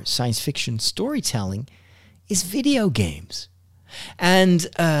 for science fiction storytelling is video games. And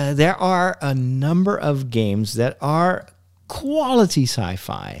there are a number of games that are quality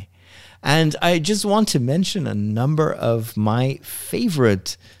sci-fi. And I just want to mention a number of my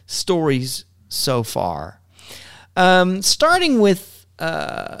favorite stories so far. Starting with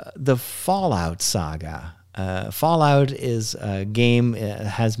the Fallout saga. Fallout is a game,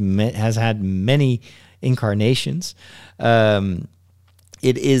 has had many incarnations.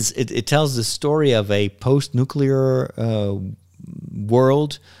 It tells the story of a post-nuclear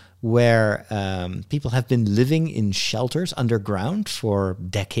world where people have been living in shelters underground for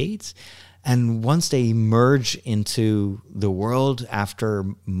decades. And once they emerge into the world after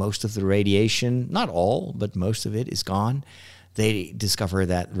most of the radiation, not all, but most of it is gone, they discover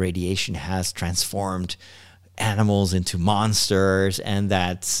that radiation has transformed animals into monsters, and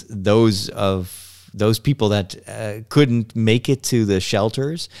that those people that couldn't make it to the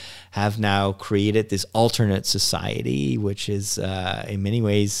shelters have now created this alternate society, which is in many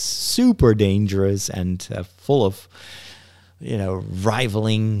ways super dangerous and full of,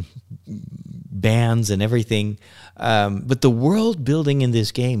 rivaling bands and everything. But the world building in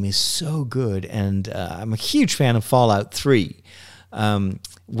this game is so good, and I'm a huge fan of Fallout 3.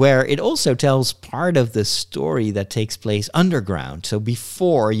 Where it also tells part of the story that takes place underground, so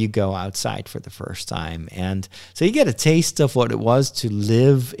before you go outside for the first time. And so you get a taste of what it was to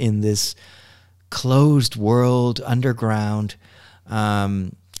live in this closed world underground,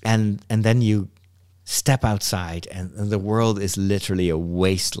 and then you step outside, and the world is literally a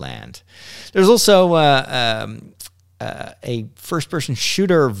wasteland. There's also a first-person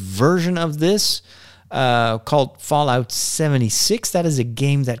shooter version of this, called Fallout 76. That is a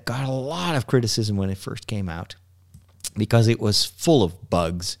game that got a lot of criticism when it first came out because it was full of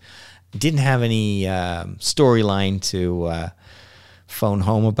bugs. Didn't have any storyline to phone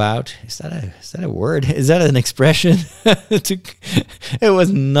home about. Is that a word? Is that an expression? It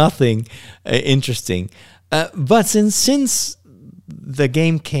was nothing interesting. But since the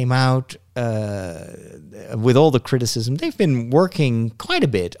game came out, with all the criticism, they've been working quite a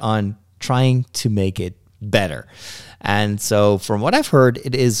bit on trying to make it better. And so from what I've heard,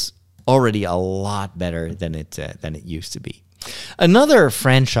 it is already a lot better than it used to be. Another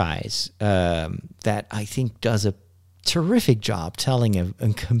franchise that I think does a terrific job telling a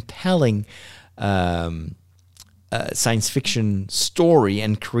compelling science fiction story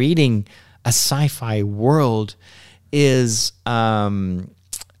and creating a sci-fi world is I'm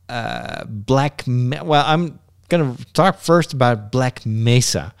going to talk first about Black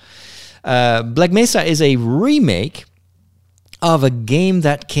Mesa. Black Mesa is a remake of a game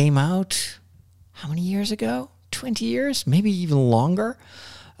that came out, how many years ago? 20 years? Maybe even longer?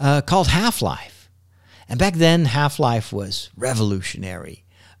 Called Half-Life. And back then, Half-Life was revolutionary.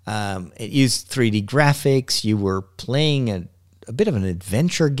 It used 3D graphics. You were playing a bit of an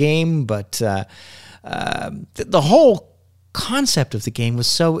adventure game, but the whole concept of the game was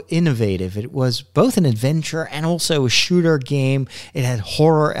so innovative. It was both an adventure and also a shooter game. It had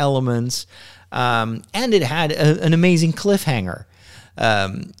horror elements, and it had an amazing cliffhanger.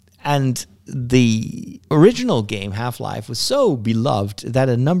 And the original game, Half-Life, was so beloved that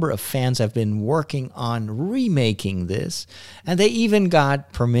a number of fans have been working on remaking this. And they even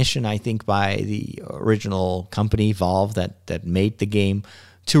got permission, I think, by the original company, Valve, that made the game,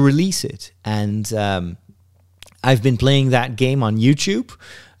 to release it. And I've been playing that game on YouTube,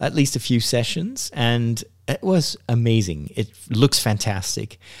 at least a few sessions, and it was amazing. It looks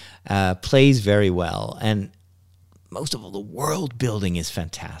fantastic, plays very well, and most of all, the world building is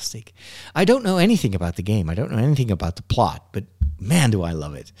fantastic. I don't know anything about the game. I don't know anything about the plot, but man, do I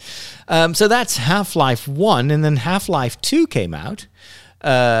love it. So that's Half-Life 1, and then Half-Life 2 came out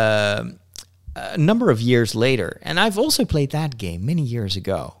a number of years later, and I've also played that game many years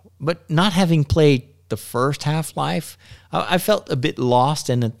ago, but not having played the first Half-Life, I felt a bit lost,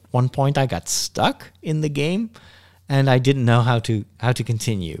 and at one point I got stuck in the game, and I didn't know how to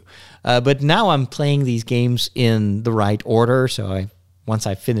continue. But now I'm playing these games in the right order, so once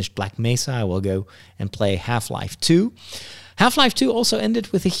I finish Black Mesa, I will go and play Half-Life 2. Half-Life 2 also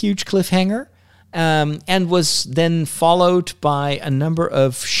ended with a huge cliffhanger, and was then followed by a number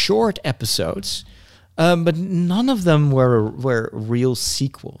of short episodes But none of them were real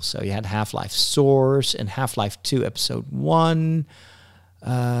sequels. So you had Half-Life Source and Half-Life 2 Episode 1.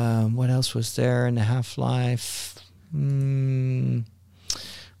 What else was there in the Half-Life? Not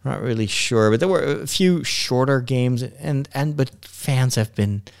really sure, but there were a few shorter games, but fans have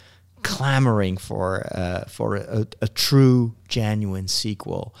been clamoring for a true, genuine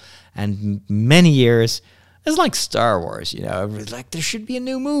sequel. And many years, it's like Star Wars, you know, like there should be a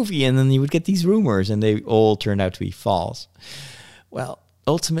new movie, and then you would get these rumors, and they all turned out to be false. Well,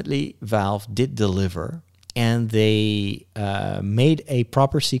 ultimately, Valve did deliver, and they made a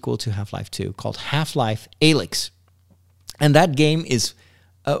proper sequel to Half-Life 2 called Half-Life Alyx. And that game is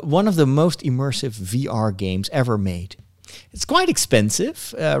one of the most immersive VR games ever made. It's quite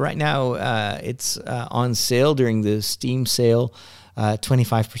expensive. Right now, it's on sale during the Steam sale,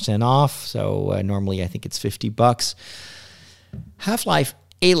 25% off. So normally I think it's $50. Half-Life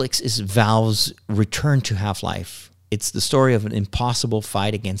Alyx is Valve's return to Half-Life. It's the story of an impossible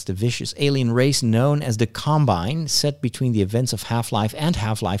fight against a vicious alien race known as the Combine, set between the events of Half-Life and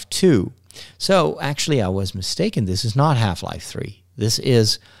Half-Life 2. So actually I was mistaken. This is not Half-Life 3. This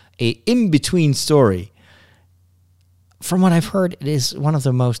is a in-between story. From what I've heard, it is one of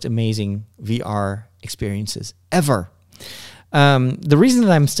the most amazing VR experiences ever. The reason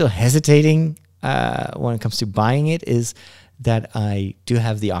that I'm still hesitating when it comes to buying it is that I do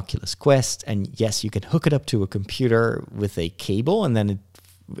have the Oculus Quest, and yes, you can hook it up to a computer with a cable, and then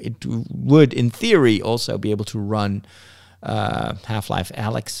it would, in theory, also be able to run Half-Life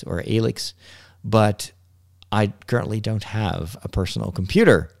Alyx or Alyx, but I currently don't have a personal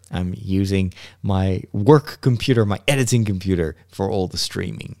computer. I'm using my work computer, my editing computer, for all the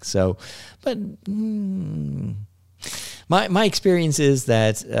streaming. So, but my experience is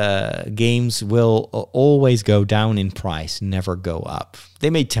that games will always go down in price, never go up. They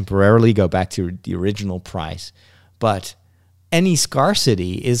may temporarily go back to the original price, but any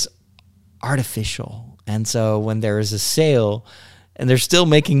scarcity is artificial. And so when there is a sale, and they're still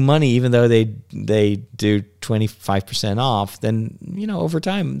making money even though they do 25% off, then, you know, over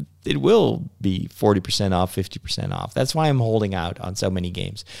time it will be 40% off, 50% off. That's why I'm holding out on so many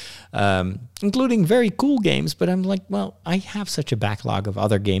games, including very cool games. But I'm like, well, I have such a backlog of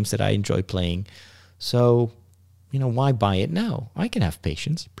other games that I enjoy playing. So, you know, why buy it now? I can have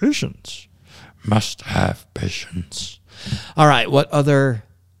patience. Patience. Must have patience. All right, what other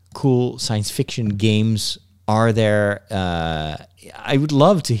cool science fiction games are there? I would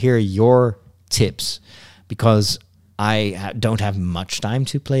love to hear your tips, because I don't have much time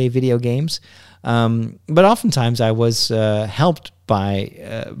to play video games. But oftentimes I was helped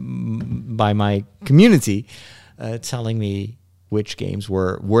by my community telling me which games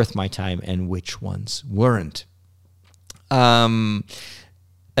were worth my time and which ones weren't. Another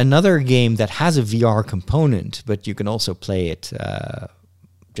game that has a VR component, but you can also play it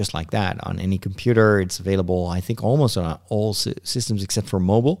just like that on any computer. It's available, I think, almost on all systems except for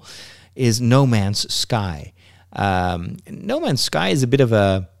mobile, is No Man's Sky. No Man's Sky is a bit of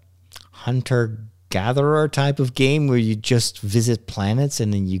a hunter-gatherer type of game where you just visit planets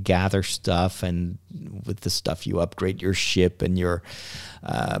and then you gather stuff, and with the stuff you upgrade your ship and your...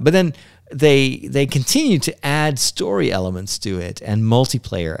 but then they continue to add story elements to it and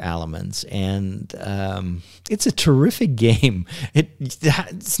multiplayer elements, and it's a terrific game.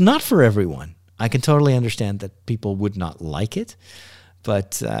 It's not for everyone. I can totally understand that people would not like it,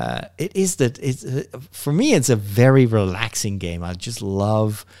 but for me, it's a very relaxing game. I just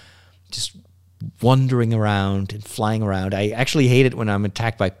love just wandering around and flying around. I actually hate it when I'm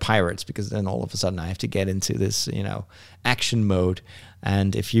attacked by pirates, because then all of a sudden I have to get into this, action mode.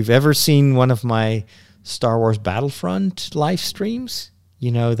 And if you've ever seen one of my Star Wars Battlefront live streams, you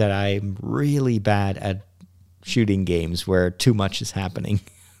know that I'm really bad at shooting games where too much is happening.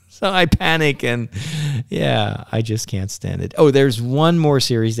 So I panic, and yeah, I just can't stand it. Oh, there's one more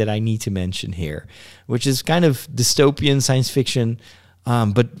series that I need to mention here, which is kind of dystopian science fiction,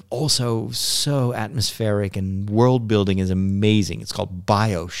 but also so atmospheric, and world building is amazing. It's called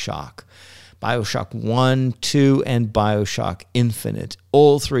BioShock. BioShock 1, 2, and BioShock Infinite.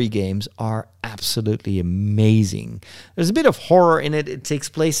 All three games are absolutely amazing. There's a bit of horror in it. It takes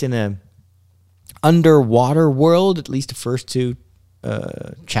place in an underwater world, at least the first two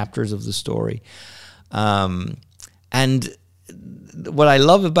chapters of the story. And what I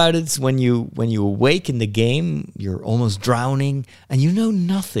love about it is when you awake in the game, you're almost drowning and you know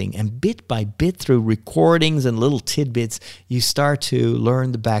nothing. And bit by bit, through recordings and little tidbits, you start to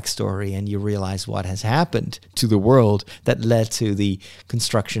learn the backstory, and you realize what has happened to the world that led to the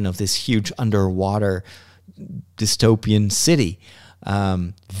construction of this huge underwater dystopian city.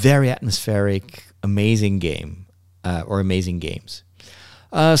 Very atmospheric, amazing game or amazing games.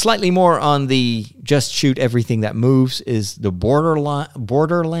 Slightly more on the just shoot everything that moves is the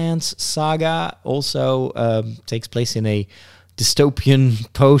Borderlands saga. Also takes place in a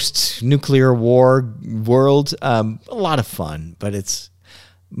dystopian post-nuclear war world. A lot of fun, but it's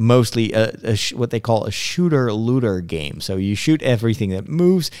mostly what they call a shooter-looter game. So you shoot everything that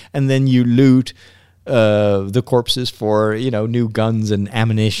moves, and then you loot the corpses for new guns and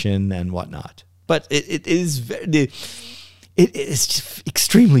ammunition and whatnot. But it is just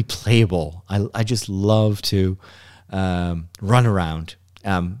extremely playable. I just love to run around.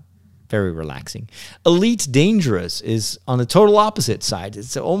 Very relaxing. Elite Dangerous is on the total opposite side.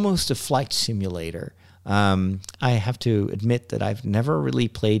 It's almost a flight simulator. I have to admit that I've never really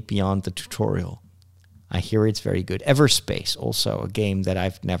played beyond the tutorial. I hear it's very good. Everspace, also a game that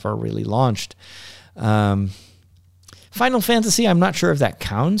I've never really launched. Final Fantasy, I'm not sure if that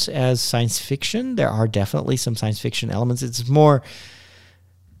counts as science fiction. There are definitely some science fiction elements. It's more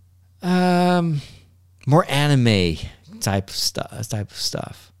anime type of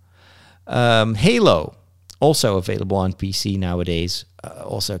stuff. Halo, also available on PC nowadays.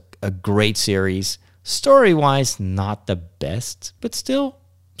 Also a great series. Story-wise, not the best, but still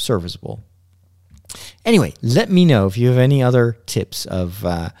serviceable. Anyway, let me know if you have any other tips of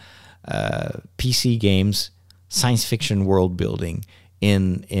PC games, science fiction world building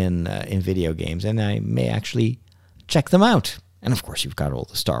in video games, and I may actually check them out. And of course, you've got all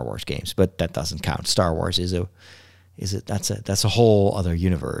the Star Wars games, but that doesn't count. Star Wars that's a whole other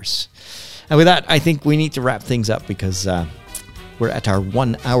universe. And with that, I think we need to wrap things up because we're at our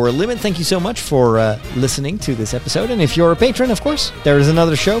 1 hour limit. Thank you so much for listening to this episode. And if you're a patron, of course, there is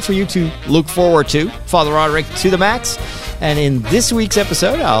another show for you to look forward to, Father Roderick to the Max. And in this week's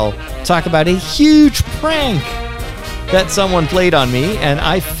episode, I'll talk about a huge prank that someone played on me, and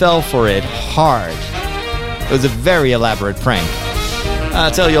I fell for it hard. It was a very elaborate prank.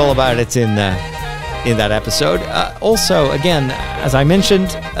 I'll tell you all about it in that episode. Also, again, as I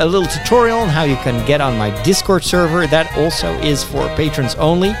mentioned, a little tutorial on how you can get on my Discord server. That also is for patrons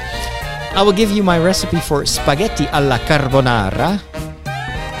only. I will give you my recipe for spaghetti alla carbonara,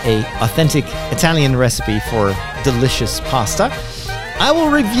 a authentic Italian recipe for delicious pasta. I will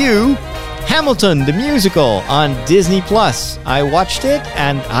review Hamilton, the musical, on Disney+. I watched it,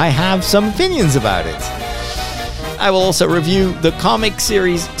 and I have some opinions about it. I will also review the comic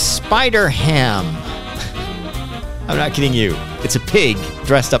series Spider-Ham. I'm not kidding you. It's a pig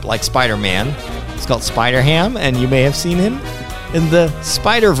dressed up like Spider-Man. It's called Spider-Ham, and you may have seen him in the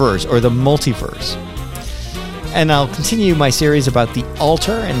Spider-Verse or the multiverse. And I'll continue my series about the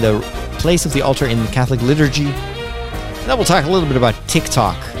altar and the place of the altar in Catholic liturgy. And then we'll talk a little bit about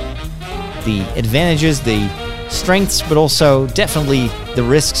TikTok, the advantages, the strengths, but also definitely the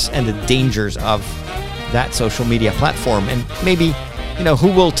risks and the dangers of that social media platform. And maybe,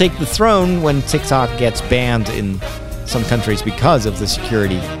 who will take the throne when TikTok gets banned in some countries because of the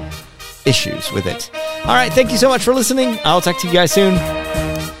security issues with it. All right, thank you so much for listening. I'll talk to you guys soon.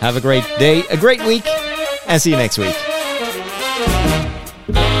 Have a great day, a great week, and see you next week.